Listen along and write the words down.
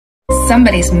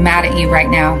Somebody's mad at you right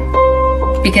now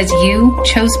because you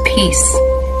chose peace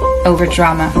over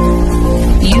drama.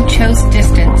 You chose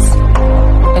distance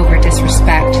over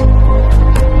disrespect.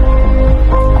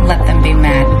 Let them be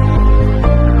mad.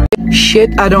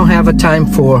 Shit I don't have a time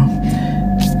for.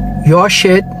 Your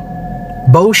shit,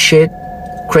 bullshit,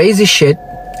 crazy shit,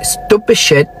 stupid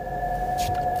shit,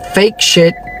 fake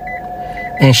shit,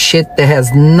 and shit that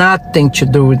has nothing to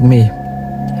do with me.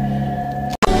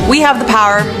 We have the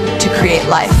power to create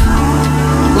life,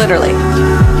 literally.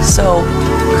 So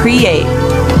create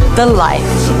the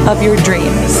life of your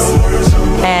dreams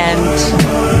and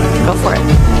go for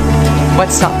it.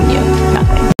 What's stopping you?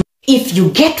 Nothing. If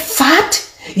you get fat,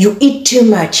 you eat too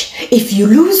much. If you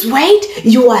lose weight,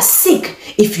 you are sick.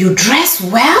 If you dress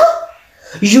well,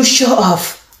 you show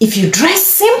off. If you dress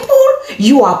simple,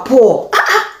 you are poor.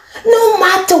 No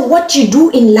matter what you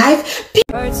do in life,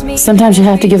 sometimes you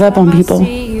have to give up on people.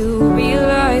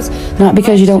 Not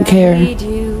because you don't care,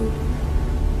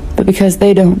 but because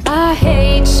they don't. I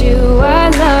hate you, I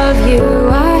love you,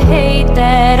 I hate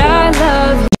that I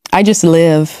love you. I just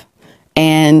live.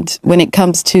 And when it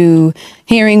comes to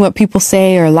hearing what people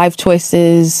say or life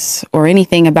choices or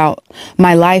anything about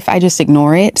my life, I just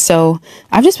ignore it. So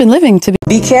I've just been living to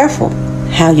be careful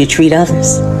how you treat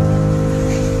others.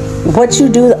 What you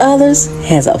do to others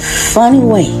has a funny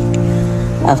way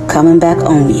of coming back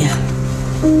on you.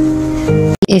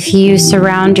 If you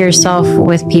surround yourself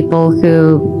with people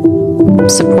who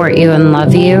support you and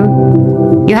love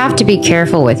you, you have to be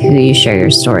careful with who you share your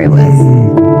story with.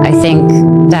 I think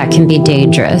that can be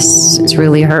dangerous. It's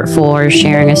really hurtful, or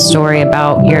sharing a story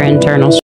about your internal